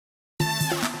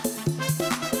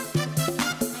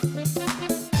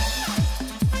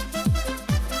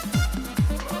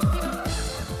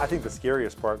think the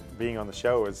scariest part being on the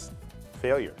show is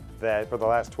failure. That for the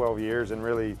last 12 years and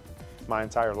really my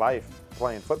entire life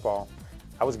playing football,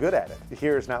 I was good at it.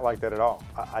 Here it's not like that at all.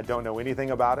 I don't know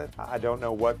anything about it. I don't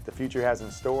know what the future has in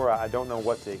store. I don't know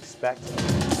what to expect.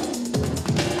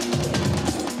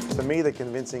 To me, the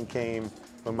convincing came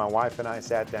when my wife and I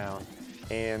sat down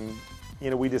and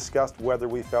we discussed whether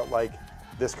we felt like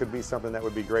this could be something that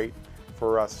would be great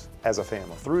for us as a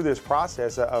family. Through this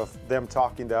process of them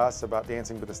talking to us about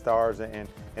Dancing with the Stars and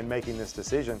making this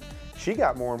decision, she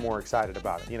got more and more excited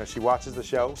about it. She watches the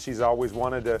show. She's always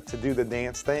wanted to do the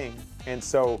dance thing. And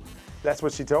so that's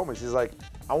what she told me. She's like,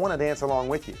 I want to dance along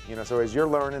with you. So as you're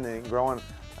learning and growing,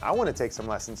 I want to take some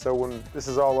lessons. So when this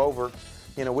is all over,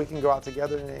 we can go out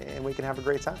together and we can have a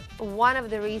great time. One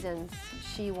of the reasons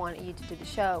she wanted you to do the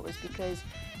show was because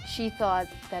she thought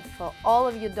that for all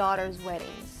of your daughter's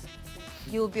weddings,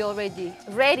 you'll be already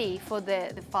ready for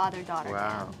the father-daughter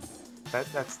dance.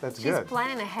 That's good. She's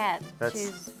planning ahead.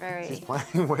 She's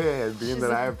planning way ahead, being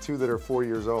that I have two that are 4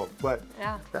 years old. But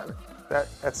yeah,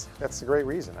 that's a great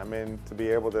reason. I mean, to be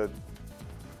able to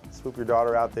swoop your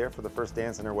daughter out there for the first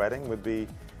dance in her wedding would be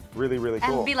really, really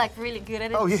cool. And be like really good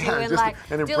at it. Oh yeah, too, and just like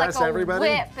and do like impress everybody.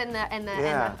 Whip and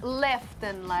a lift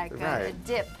and like a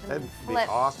dip and That'd flip.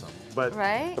 be awesome. But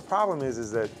right? the problem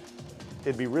is that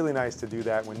it'd be really nice to do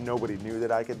that when nobody knew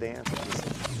that I could dance.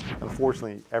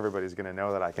 Unfortunately, everybody's going to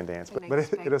know that I can dance, but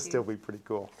it'll still be pretty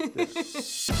cool. Yeah.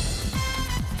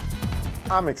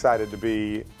 I'm excited to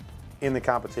be in the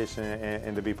competition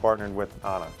and to be partnered with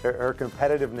Anna. Her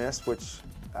competitiveness, which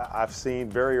I've seen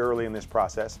very early in this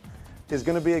process, is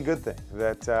going to be a good thing.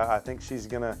 That I think she's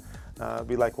going to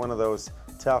be like one of those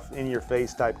tough,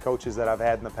 in-your-face type coaches that I've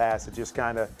had in the past that just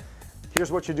kind of,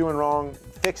 here's what you're doing wrong,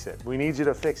 fix it. We need you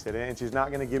to fix it. And she's not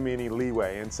going to give me any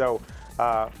leeway. And so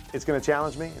it's going to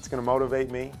challenge me. It's going to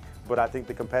motivate me. But I think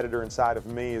the competitor inside of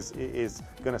me is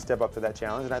going to step up to that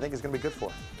challenge, and I think it's going to be good for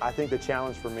her. I think the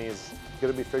challenge for me is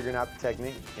going to be figuring out the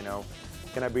technique.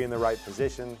 Can I be in the right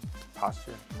position?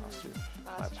 Posture.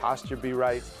 My posture be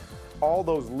right. All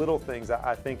those little things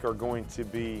I think are going to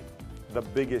be the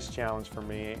biggest challenge for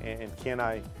me, and can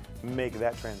I make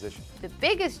that transition? The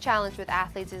biggest challenge with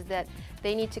athletes is that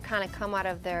they need to kind of come out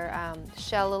of their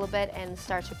shell a little bit and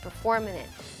start to perform in it.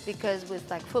 Because with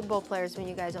like football players, when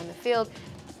you guys are on the field,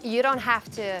 you don't have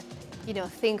to,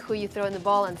 think who you throw in the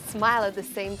ball and smile at the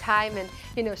same time and,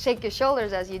 shake your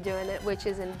shoulders as you're doing it, which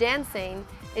is in dancing,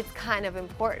 it's kind of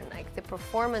important. Like the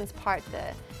performance part,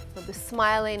 the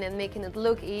smiling and making it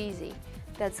look easy,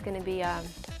 that's going to be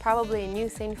probably a new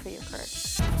thing for you, Kurt.